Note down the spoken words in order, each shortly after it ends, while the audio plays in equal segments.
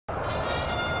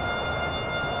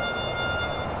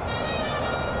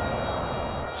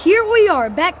Here we are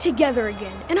back together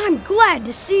again, and I'm glad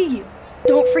to see you.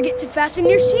 Don't forget to fasten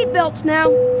your seatbelts now.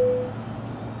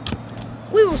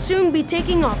 We will soon be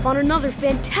taking off on another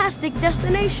fantastic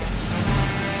destination.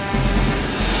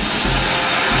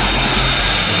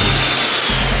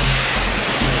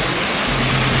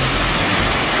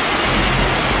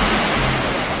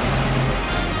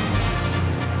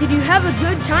 Did you have a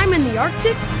good time in the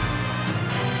Arctic?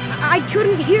 I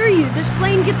couldn't hear you. This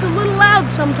plane gets a little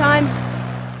loud sometimes.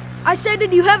 I said,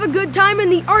 did you have a good time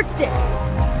in the Arctic?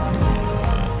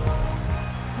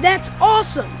 That's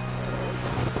awesome.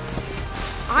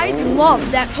 I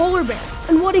love that polar bear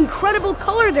and what incredible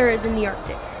color there is in the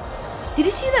Arctic. Did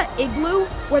you see that igloo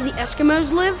where the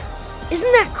Eskimos live?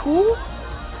 Isn't that cool?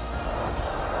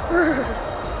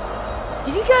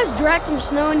 Did you guys drag some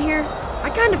snow in here?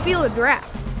 I kind of feel a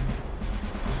draft.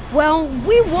 Well,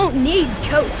 we won't need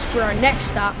coats for our next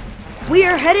stop. We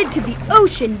are headed to the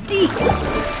ocean deep.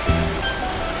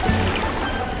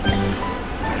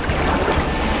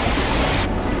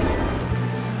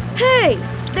 Hey,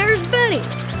 there's Benny.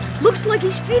 Looks like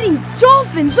he's feeding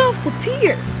dolphins off the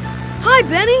pier. Hi,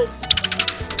 Benny.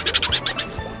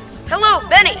 Hello,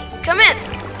 Benny. Come in.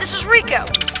 This is Rico.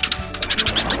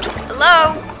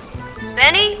 Hello?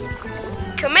 Benny?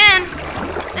 Come in.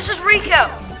 This is Rico.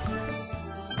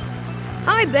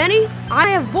 Hi, Benny. I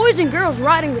have boys and girls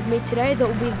riding with me today that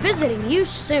will be visiting you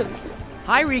soon.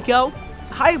 Hi, Rico.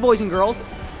 Hi, boys and girls.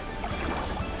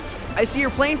 I see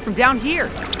your plane from down here.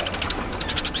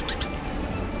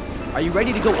 Are you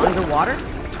ready to go underwater?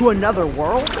 To another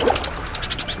world?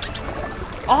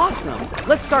 Awesome!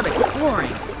 Let's start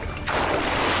exploring.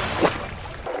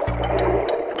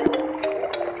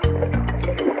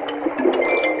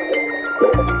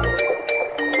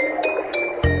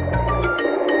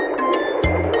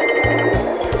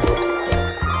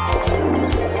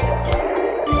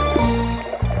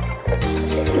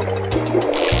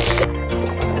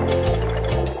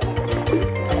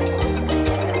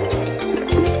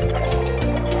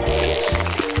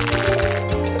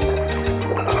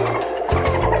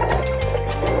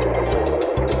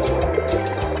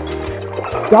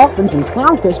 Dolphins and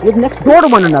clownfish live next door to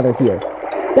one another here.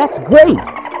 That's great!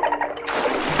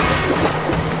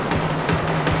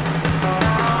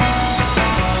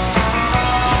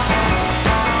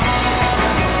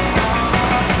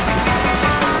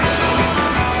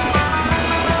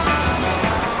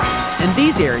 In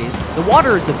these areas, the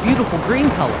water is a beautiful green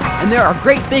color, and there are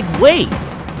great big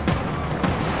waves.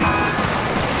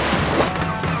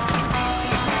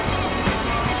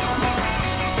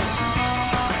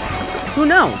 Who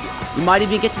knows? You might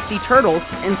even get to see turtles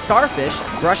and starfish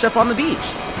brush up on the beach.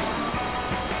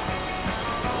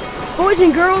 Boys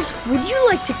and girls, would you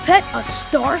like to pet a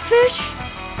starfish?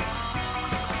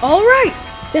 All right,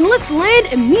 then let's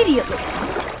land immediately.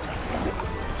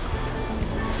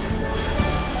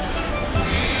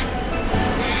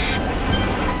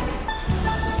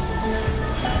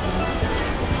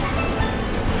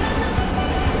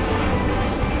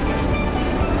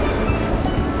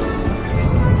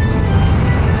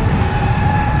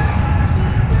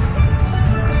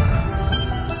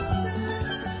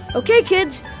 Okay,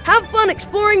 kids, have fun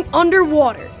exploring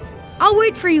underwater. I'll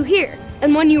wait for you here,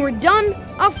 and when you are done,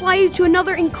 I'll fly you to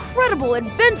another incredible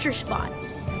adventure spot.